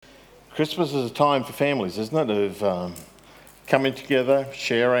Christmas is a time for families, isn't it? Of coming together,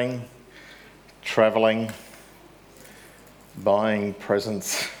 sharing, travelling, buying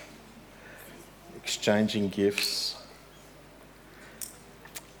presents, exchanging gifts.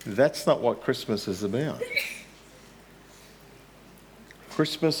 That's not what Christmas is about.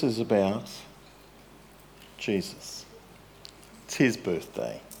 Christmas is about Jesus. It's his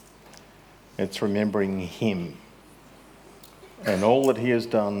birthday. It's remembering him and all that he has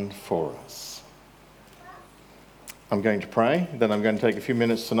done for us. I'm going to pray, then I'm going to take a few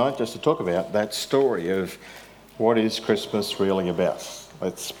minutes tonight just to talk about that story of what is Christmas really about.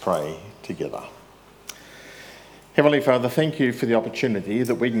 Let's pray together. Heavenly Father, thank you for the opportunity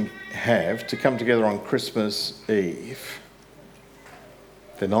that we can have to come together on Christmas Eve,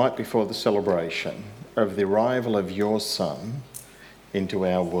 the night before the celebration of the arrival of your Son into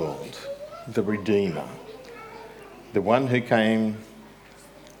our world, the Redeemer, the one who came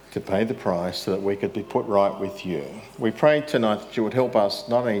to pay the price so that we could be put right with you. We pray tonight that you would help us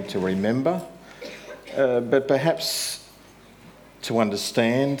not only to remember, but perhaps to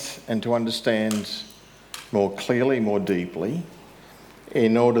understand, and to understand more clearly, more deeply,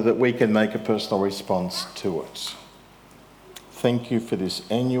 in order that we can make a personal response to it. Thank you for this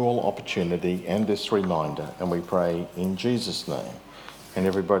annual opportunity and this reminder, and we pray in Jesus' name. And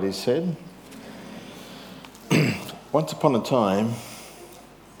everybody said, once upon a time,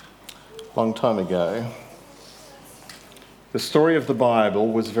 long time ago, the story of the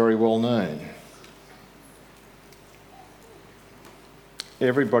Bible was very well known.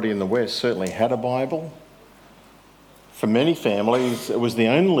 Everybody in the West certainly had a Bible. For many families, it was the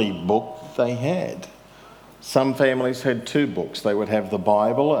only book they had. Some families had two books. They would have the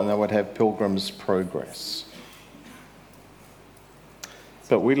Bible and they would have Pilgrim's Progress.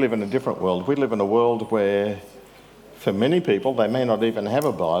 But we live in a different world. We live in a world where, for many people, they may not even have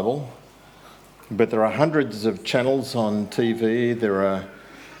a Bible, but there are hundreds of channels on TV. There are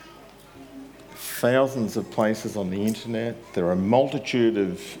thousands of places on the internet. There are a multitude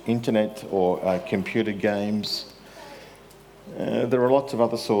of internet or computer games. There are lots of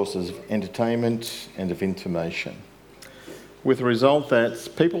other sources of entertainment and of information, with the result that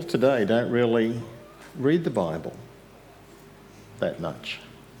people today don't really read the Bible that much,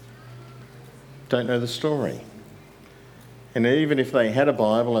 don't know the story. And even if they had a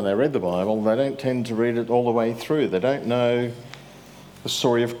Bible and they read the Bible, they don't tend to read it all the way through. They don't know the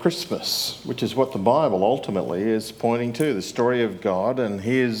story of Christmas, which is what the Bible ultimately is pointing to, the story of God and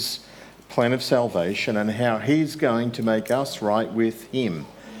his plan of salvation and how he's going to make us right with him.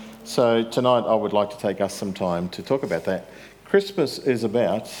 So tonight I would like to take us some time to talk about that. Christmas is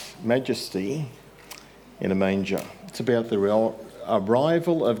about majesty in a manger. It's about the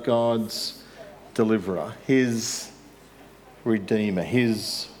arrival of God's deliverer, his Redeemer,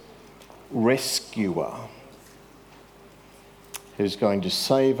 his rescuer, who's going to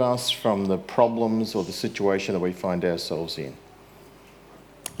save us from the problems or the situation that we find ourselves in.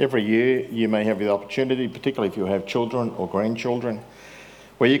 Every year you may have the opportunity, particularly if you have children or grandchildren,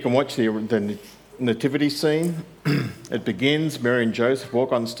 where you can watch the nativity scene. It begins, Mary and Joseph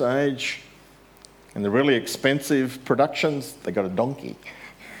walk on stage. In the really expensive productions, they got a donkey.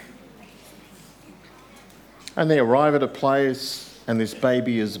 And they arrive at a place and this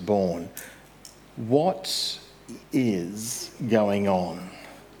baby is born. What is going on?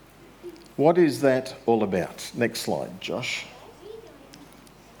 What is that all about? Next slide, Josh.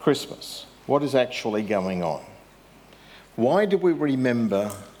 Christmas. What is actually going on? Why do we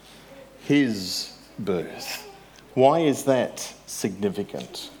remember his birth? Why is that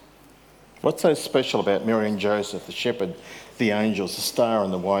significant? What's so special about Mary and Joseph, the shepherd, the angels, the star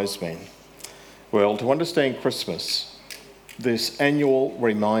and the wise men? Well, to understand Christmas, this annual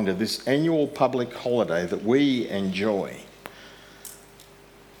reminder, this annual public holiday that we enjoy,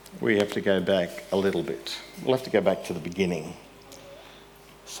 we have to go back a little bit. We'll have to go back to the beginning.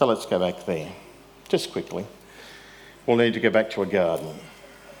 So let's go back there, just quickly. We'll need to go back to a garden,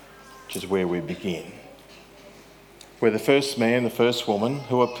 which is where we begin, where the first man, the first woman,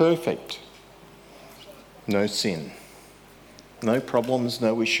 who are perfect, no sin, no problems,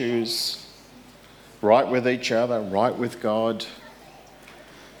 no issues, right with each other, right with God.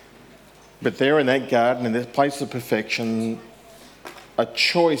 But there in that garden, in that place of perfection, a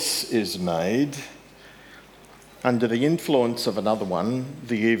choice is made under the influence of another one,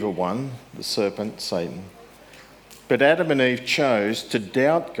 the evil one, the serpent, Satan. But Adam and Eve chose to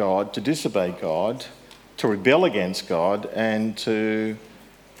doubt God, to disobey God, to rebel against God, and to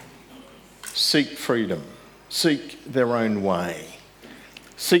seek freedom, seek their own way,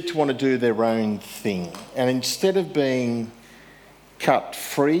 seek to want to do their own thing. And instead of being cut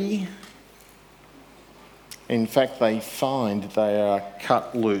free. In fact, they find they are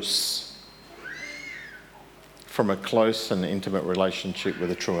cut loose from a close and intimate relationship with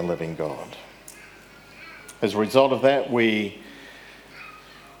a true and living God. As a result of that, we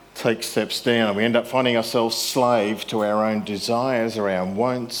take steps down. We end up finding ourselves slave to our own desires, our own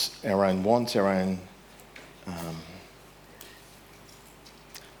wants,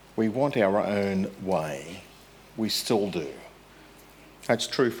 we want our own way. We still do. That's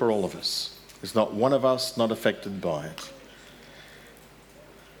true for all of us. There's not one of us not affected by it.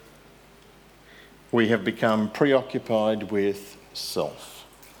 We have become preoccupied with self,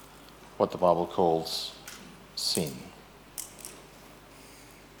 what the Bible calls sin.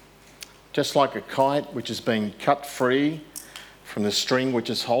 Just like a kite which has been cut free from the string which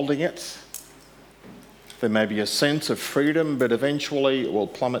is holding it, there may be a sense of freedom, but eventually it will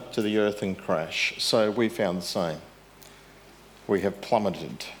plummet to the earth and crash. So we found the same. We have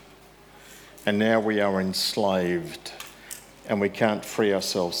plummeted, and now we are enslaved, and we can't free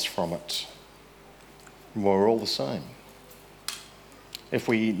ourselves from it. We're all the same. If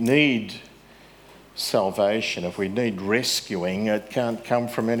we need salvation, if we need rescuing, it can't come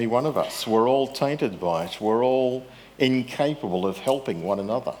from any one of us. We're all tainted by it. We're all incapable of helping one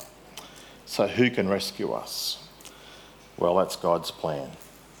another. So who can rescue us? Well, that's God's plan.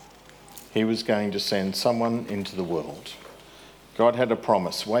 He was going to send someone into the world. God had a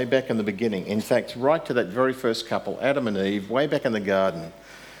promise way back in the beginning. In fact, right to that very first couple, Adam and Eve, way back in the garden,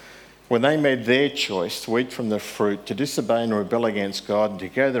 when they made their choice to eat from the fruit, to disobey and rebel against God and to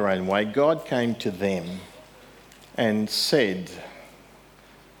go their own way, God came to them and said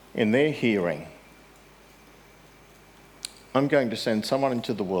in their hearing, I'm going to send someone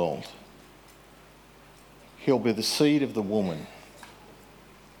into the world. He'll be the seed of the woman.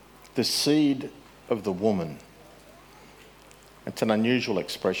 The seed of the woman. It's an unusual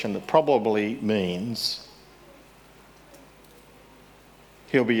expression that probably means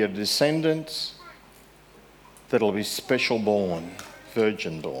he'll be a descendant that'll be special born,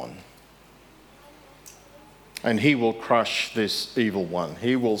 virgin born. And he will crush this evil one.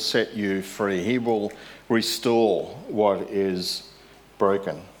 He will set you free. He will restore what is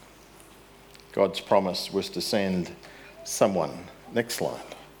broken. God's promise was to send someone. Next slide.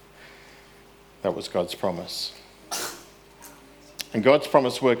 That was God's promise. And God's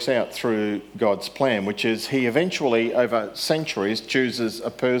promise works out through God's plan, which is he eventually, over centuries, chooses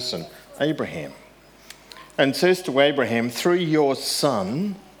a person, Abraham, and says to Abraham, through your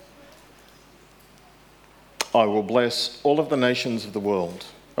son, I will bless all of the nations of the world.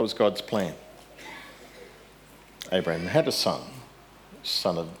 That was God's plan. Abraham had a son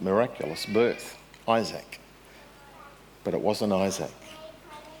of miraculous birth, Isaac. But it wasn't Isaac.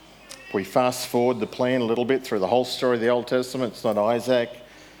 If we fast forward the plan a little bit through the whole story of the Old Testament, it's not Isaac,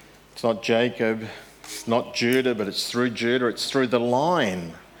 it's not Jacob, it's not Judah, but it's through Judah, it's through the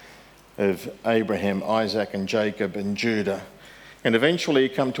line of Abraham, Isaac and Jacob and Judah. And eventually you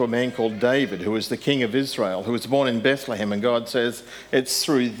come to a man called David, who was the king of Israel, who was born in Bethlehem, and God says it's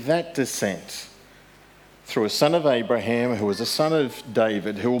through that descent, through a son of Abraham, who was a son of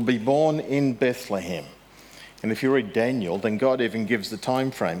David, who will be born in Bethlehem. And if you read Daniel, then God even gives the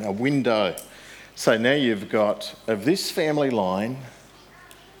time frame, a window. So now you've got, of this family line,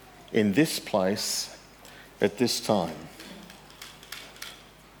 in this place, at this time.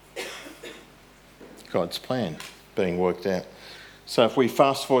 God's plan being worked out. So if we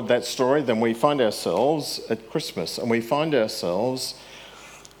fast forward that story, then we find ourselves at Christmas, and we find ourselves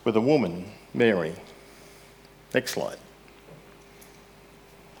with a woman, Mary. Next slide.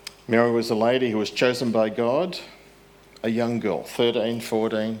 Mary was a lady who was chosen by God, a young girl, 13,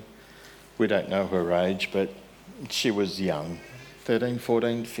 14. We don't know her age, but she was young. 13,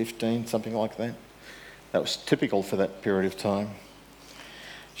 14, 15, something like that. That was typical for that period of time.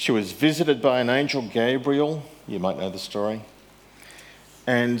 She was visited by an angel, Gabriel. You might know the story.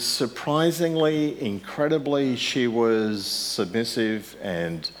 And surprisingly, incredibly, she was submissive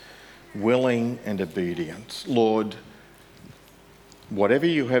and willing and obedient. Lord, whatever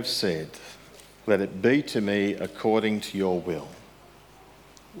you have said, let it be to me according to your will.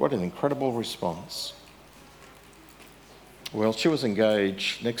 What an incredible response. Well, she was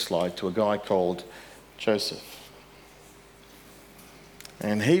engaged, next slide, to a guy called Joseph.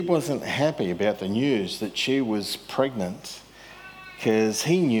 And he wasn't happy about the news that she was pregnant because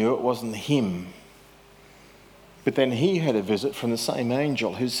he knew it wasn't him. But then he had a visit from the same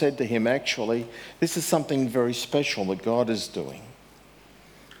angel who said to him, actually, this is something very special that God is doing.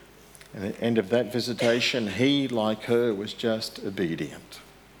 And at the end of that visitation, he, like her, was just obedient.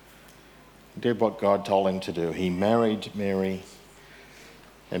 Did what God told him to do. He married Mary,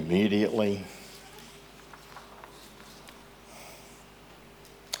 immediately.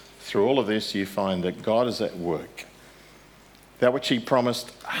 Through all of this, you find that God is at work. That which he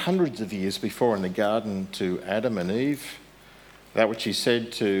promised hundreds of years before in the garden to Adam and Eve, that which he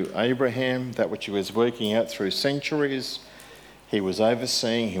said to Abraham, that which he was working out through centuries, he was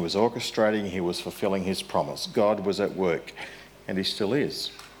overseeing, he was orchestrating, he was fulfilling his promise. God was at work, and he still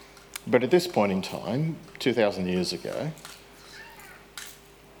is. But at this point in time, 2,000 years ago,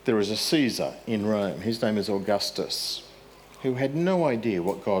 there is a Caesar in Rome. His name is Augustus, who had no idea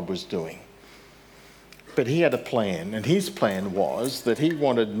what God was doing. But he had a plan, and his plan was that he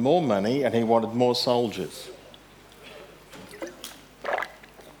wanted more money and he wanted more soldiers.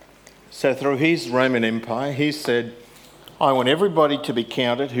 So through his Roman Empire, he said, I want everybody to be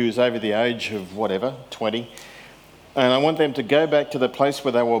counted who's over the age of 20, and I want them to go back to the place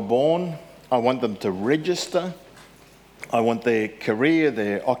where they were born. I want them to register. I want their career,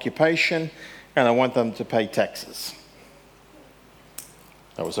 their occupation, and I want them to pay taxes.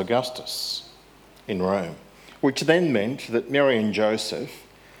 That was Augustus in Rome, which then meant that Mary and Joseph,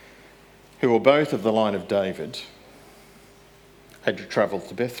 who were both of the line of David, had to travel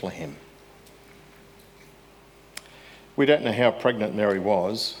to Bethlehem. We don't know how pregnant Mary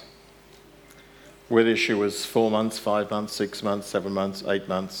was, whether she was 4 months, 5 months, 6 months, 7 months, 8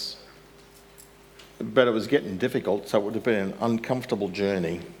 months, but it was getting difficult, so it would have been an uncomfortable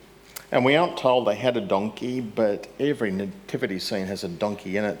journey. And we aren't told they had a donkey, but every nativity scene has a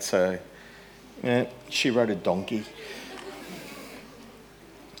donkey in it, so she rode a donkey.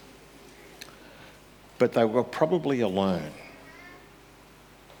 But they were probably alone.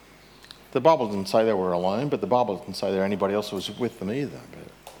 The Bible doesn't say they were alone, but the Bible doesn't say that anybody else was with them either.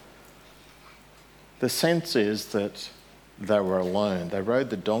 But the sense is that they were alone. They rode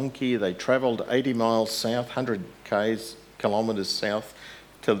the donkey, they travelled 80 miles south, 100 kilometres south,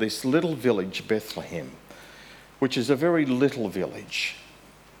 to this little village, Bethlehem, which is a very little village.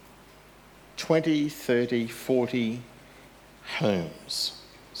 20, 30, 40 homes.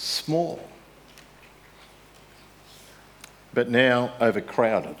 Small. But now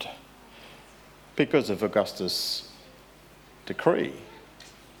overcrowded because of Augustus' decree.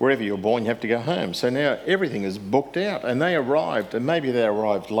 Wherever you're born, you have to go home. So now everything is booked out, and they arrived, and maybe they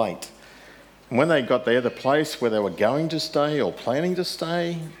arrived late. And when they got there, the place where they were going to stay or planning to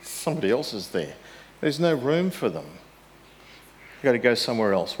stay, somebody else is there. There's no room for them. You've got to go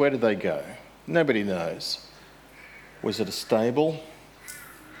somewhere else. Where did they go? Nobody knows. Was it a stable?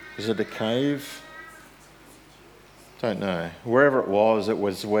 Was it a cave? Don't know. Wherever it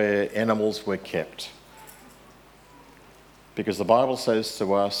was where animals were kept. Because the Bible says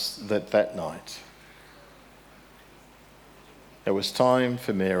to us that that night it was time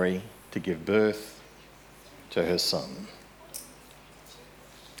for Mary to give birth to her son.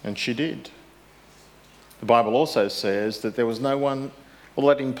 And she did. The Bible also says that there was no one, well,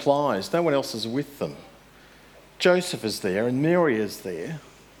 that implies no one else is with them. Joseph is there and Mary is there.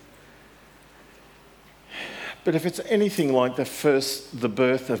 But if it's anything like the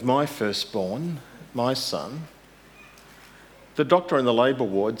birth of my firstborn, my son, the doctor in the labour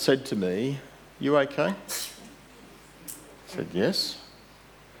ward said to me, "You okay?" I said, "Yes."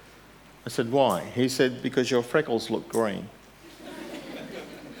 I said, "Why?" He said, "Because your freckles look green.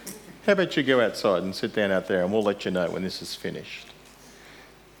 How about you go outside and sit down out there and we'll let you know when this is finished."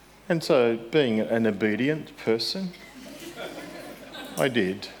 And so, being an obedient person, I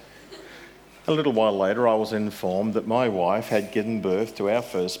did. A little while later, I was informed that my wife had given birth to our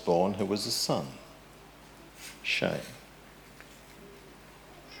firstborn, who was a son, Shane.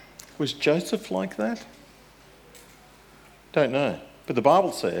 Was Joseph like that? Don't know. But the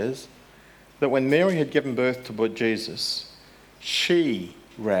Bible says that when Mary had given birth to Jesus, she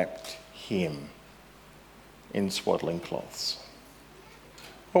wrapped him in swaddling cloths.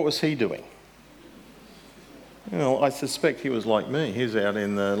 What was he doing? Well, I suspect he was like me. He's out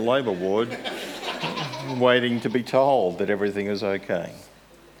in the labour ward waiting to be told that everything is okay.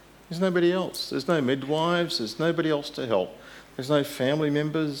 There's nobody else. There's no midwives. There's nobody else to help. There's no family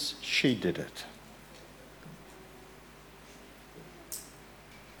members. She did it.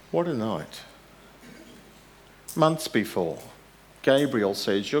 What a night. Months before, Gabriel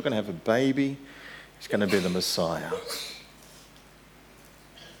says, "You're going to have a baby. He's going to be the Messiah."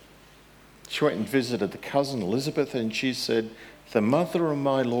 She went and visited the cousin Elizabeth and she said, "The mother of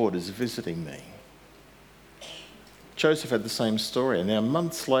my Lord is visiting me." Joseph had the same story, and now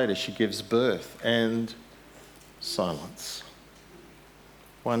months later she gives birth and silence.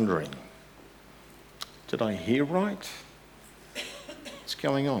 Wondering, did I hear right? What's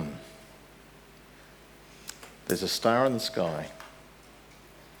going on? There's a star in the sky.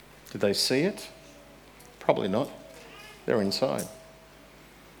 Did they see it? Probably not. They're inside.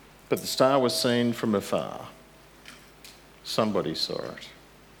 But the star was seen from afar. Somebody saw it.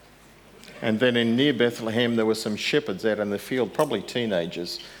 And then in near Bethlehem, there were some shepherds out in the field, probably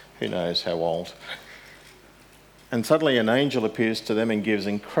teenagers, who knows how old. And suddenly an angel appears to them and gives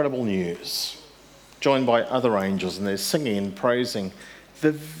incredible news, joined by other angels, and they're singing and praising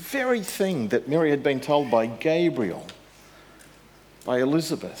the very thing that Mary had been told by Gabriel, by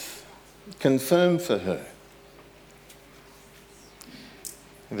Elizabeth, confirmed for her,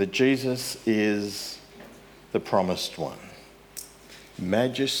 that Jesus is the promised one.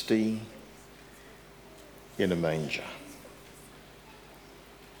 Majesty in a manger.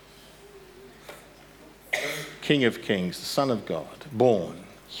 King of Kings, the Son of God, born,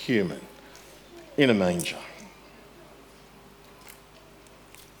 human, in a manger.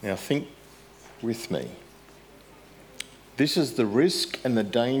 Now think with me. This is the risk and the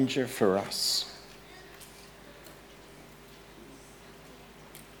danger for us.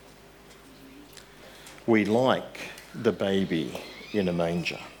 We like the baby in a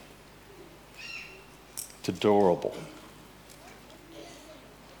manger. It's adorable.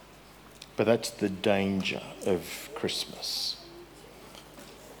 But that's the danger of Christmas.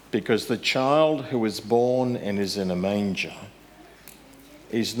 Because the child who is born and is in a manger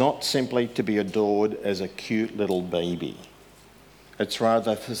is not simply to be adored as a cute little baby. It's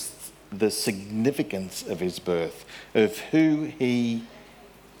rather the significance of his birth, of who he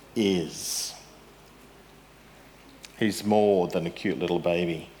is. He's more than a cute little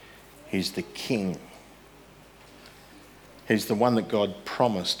baby. He's the king. He's the one that God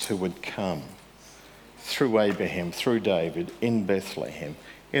promised who would come through Abraham, through David, in Bethlehem,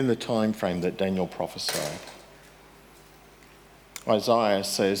 in the time frame that Daniel prophesied. Isaiah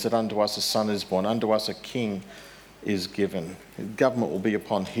says that unto us a son is born, unto us a king is given. Government will be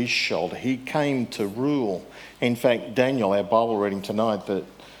upon his shoulder. He came to rule. In fact, Daniel, our Bible reading tonight, that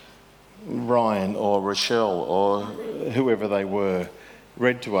Ryan or Rochelle or whoever they were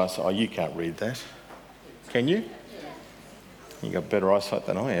read to us. Oh, you can't read that. Can you? You got better eyesight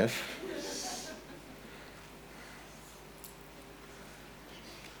than I have.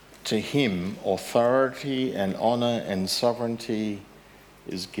 To him, authority and honour and sovereignty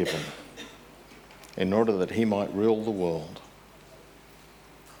is given in order that he might rule the world.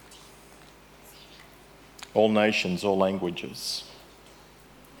 All nations, all languages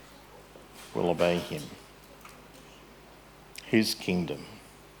will obey him. His kingdom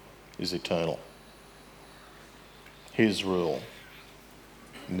is eternal. His rule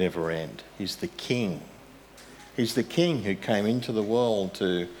never end. He's the king. He's the king who came into the world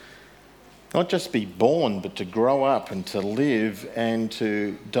to not just be born, but to grow up and to live and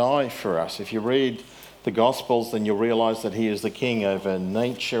to die for us. If you read the Gospels, then you'll realise that he is the king over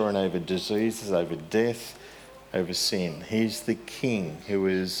nature and over diseases, over death, over sin. He's the king who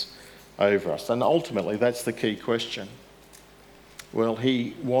is over us. And ultimately, that's the key question. Well,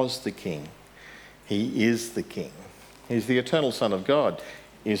 he was the king. He is the king. He's the eternal Son of God.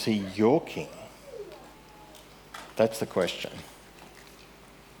 Is he your king? That's the question.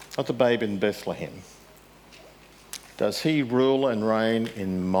 Not the babe in Bethlehem. Does he rule and reign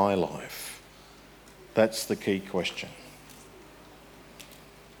in my life? That's the key question.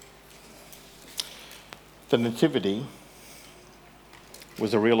 The Nativity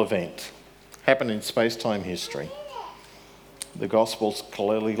was a real event. Happened in space-time history. The Gospels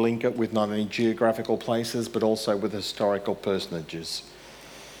clearly link it with not only geographical places, but also with historical personages.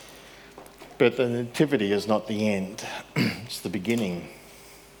 But the Nativity is not the end. It's the beginning.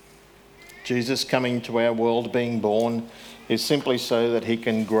 Jesus coming to our world, being born, is simply so that he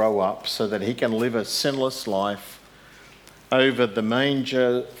can grow up, so that he can live a sinless life. Over the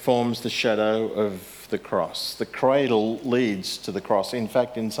manger forms the shadow of the cross. The cradle leads to the cross. In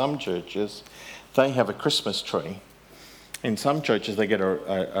fact, in some churches, they have a Christmas tree. In some churches, they get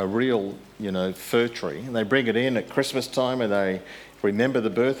a real, fir tree, and they bring it in at Christmas time, and they remember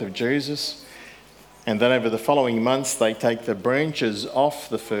the birth of Jesus. And then over the following months, they take the branches off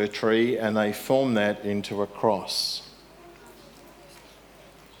the fir tree and they form that into a cross.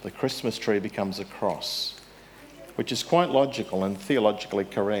 The Christmas tree becomes a cross, which is quite logical and theologically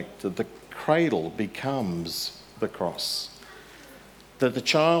correct, that the cradle becomes the cross. That the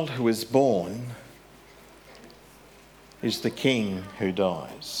child who is born is the king who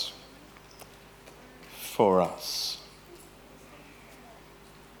dies for us.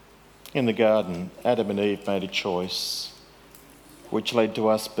 In the garden, Adam and Eve made a choice which led to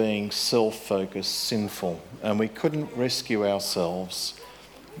us being self-focused, sinful, and we couldn't rescue ourselves.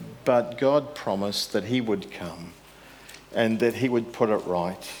 But God promised that he would come and that he would put it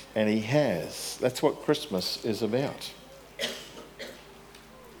right, and he has. That's what Christmas is about.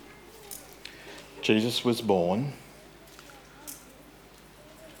 Jesus was born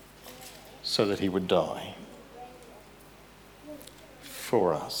so that he would die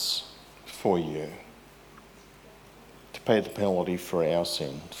for us, for you, to pay the penalty for our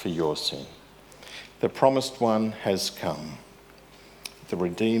sin, for your sin. The promised one has come. The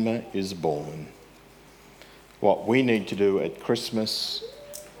Redeemer is born. What we need to do at Christmas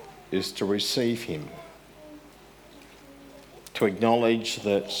is to receive him, to acknowledge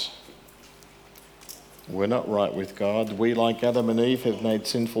that we're not right with God. We, like Adam and Eve, have made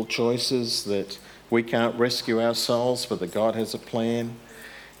sinful choices, that we can't rescue ourselves, but that God has a plan.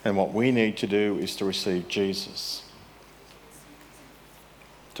 And what we need to do is to receive Jesus,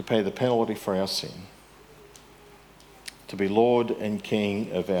 to pay the penalty for our sin, to be Lord and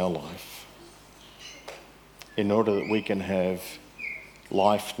King of our life, in order that we can have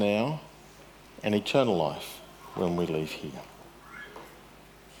life now and eternal life when we leave here.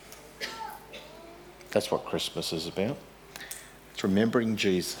 That's what Christmas is about. It's remembering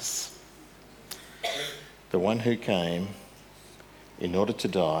Jesus, the one who came in order to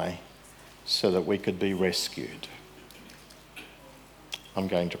die so that we could be rescued. I'm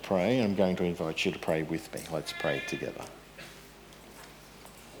going to pray, and I'm going to invite you to pray with me. Let's pray together.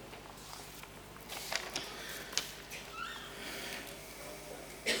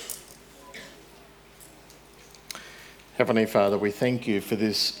 Heavenly Father, we thank you for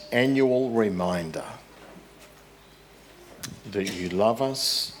this annual reminder that you love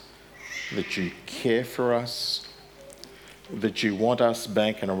us, that you care for us, that you want us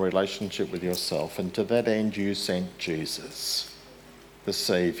back in a relationship with yourself. And to that end, you sent Jesus, the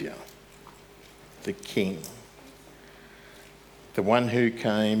Saviour, the King, the one who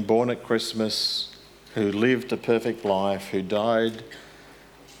came, born at Christmas, who lived a perfect life, who died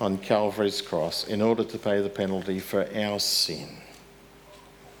on Calvary's cross in order to pay the penalty for our sin,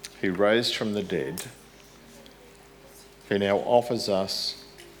 who rose from the dead, who now offers us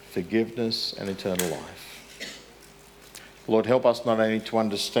forgiveness and eternal life. Lord, help us not only to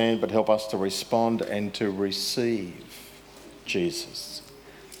understand, but help us to respond and to receive Jesus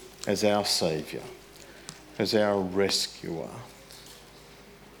as our Saviour, as our rescuer,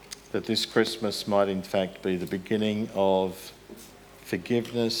 that this Christmas might in fact be the beginning of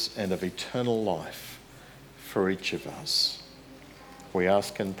forgiveness and of eternal life for each of us. We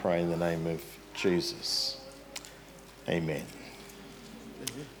ask and pray in the name of Jesus. Amen.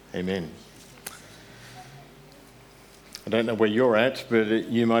 Amen. I don't know where you're at, but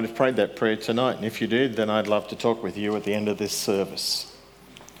you might have prayed that prayer tonight. And if you did, then I'd love to talk with you at the end of this service.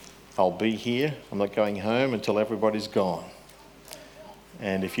 I'll be here. I'm not going home until everybody's gone.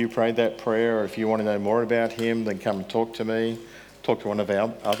 And if you prayed that prayer, or if you want to know more about him, then come and talk to me. Talk to one of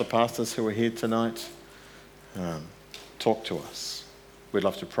our other pastors who are here tonight. Talk to us. We'd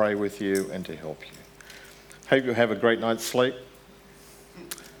love to pray with you and to help you. Hope you have a great night's sleep.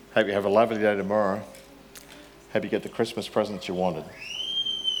 Hope you have a lovely day tomorrow. Hope you get the Christmas presents you wanted.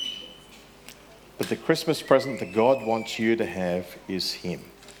 But the Christmas present that God wants you to have is him,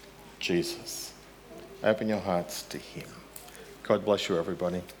 Jesus. Open your hearts to him. God bless you,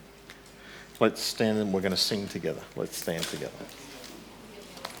 everybody. Let's stand and we're going to sing together. Let's stand together.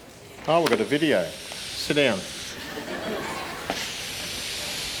 Oh, we've got a video. Sit down.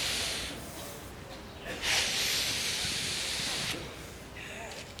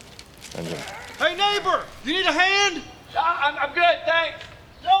 Hey, neighbor, you need a hand? I'm good, thanks.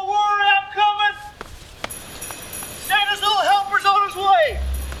 Don't worry, I'm coming. Santa's little helper's on his way.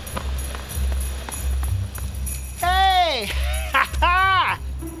 Hey, ha ha!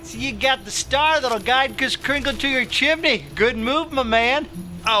 So you got the star that'll guide Kris Kringle to your chimney. Good move, my man.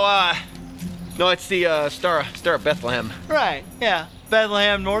 Oh, no, it's the Star of Bethlehem. Right, yeah.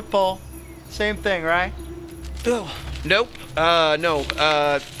 Bethlehem, North Pole. Same thing, right? Oh, nope. No.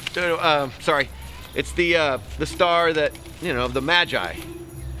 Sorry. It's the star that, the Magi.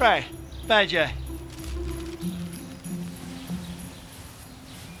 Right, Magi.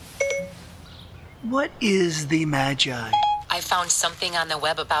 What is the Magi? I found something on the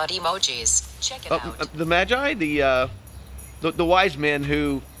web about emojis. Check it out. The Magi, the wise men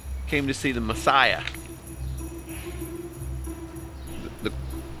who came to see the Messiah.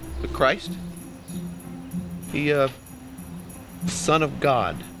 The Christ? The Son of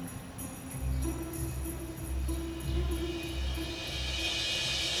God.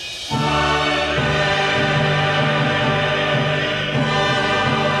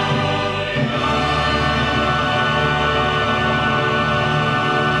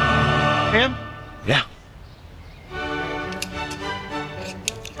 Him? Yeah.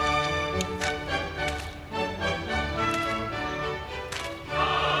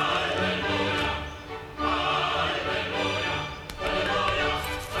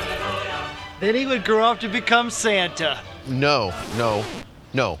 Then he would grow up to become Santa. No.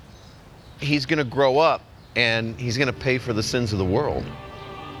 He's going to grow up and he's going to pay for the sins of the world.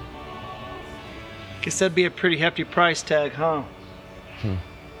 Guess that'd be a pretty hefty price tag, huh?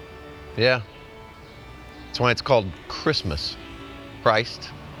 Yeah. That's why it's called Christmas.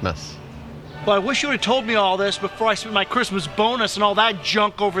 Christmas. Well, I wish you would have told me all this before I spent my Christmas bonus and all that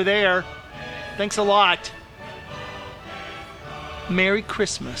junk over there. Thanks a lot. Merry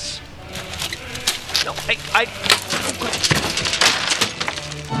Christmas. No,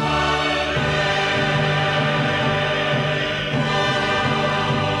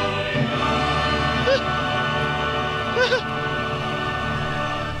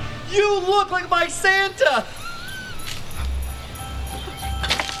 You look like my Santa!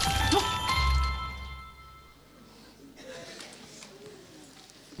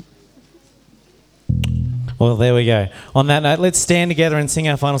 Well, there we go. On that note, let's stand together and sing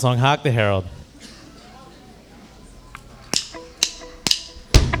our final song, Hark the Herald.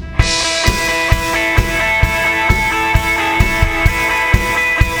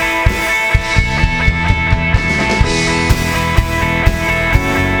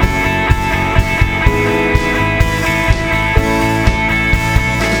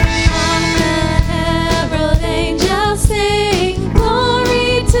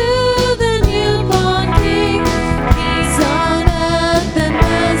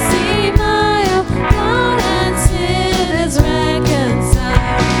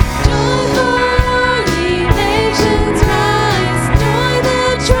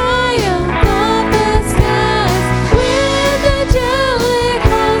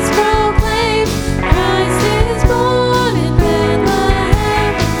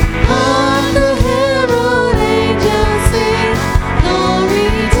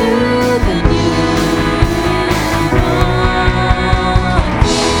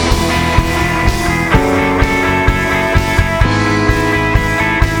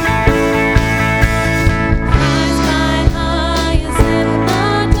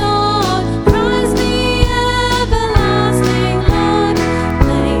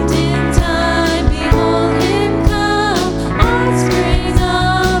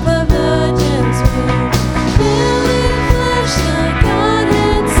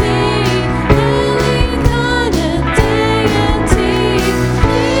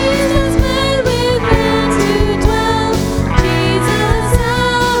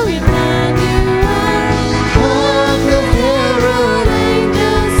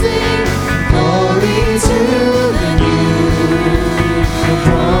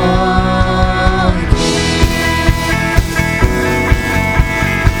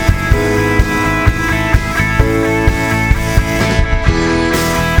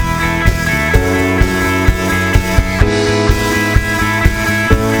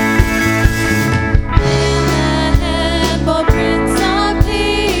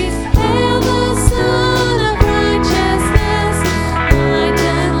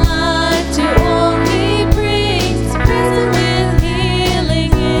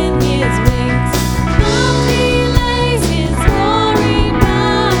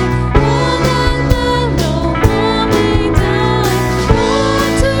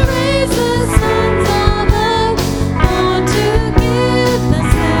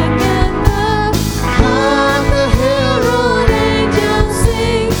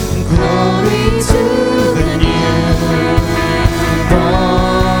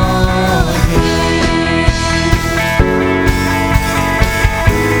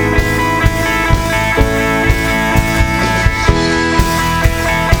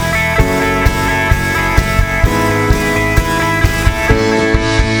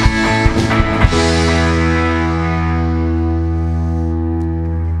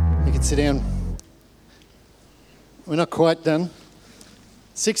 Sit down. We're not quite done.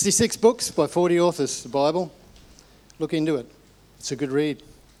 66 books by 40 authors, the Bible. Look into it. It's a good read.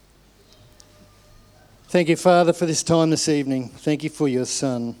 Thank you, Father, for this time this evening. Thank you for your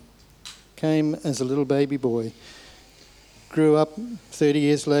son. Came as a little baby boy. Grew up 30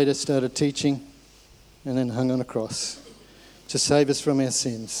 years later, started teaching, and then hung on a cross to save us from our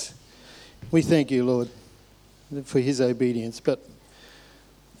sins. We thank you, Lord, for his obedience. But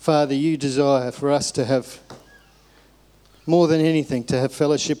Father, you desire for us to have, more than anything, to have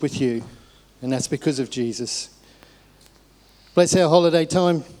fellowship with you. And that's because of Jesus. Bless our holiday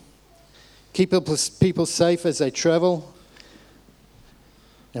time. Keep people safe as they travel.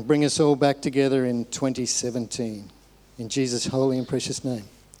 And bring us all back together in 2017. In Jesus' holy and precious name.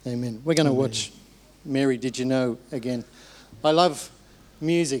 Amen. We're going to watch Mary, Did You Know again. I love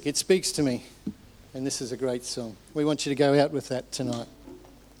music. It speaks to me. And this is a great song. We want you to go out with that tonight.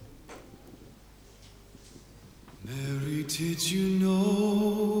 Mary, did you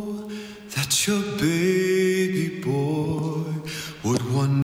know that your baby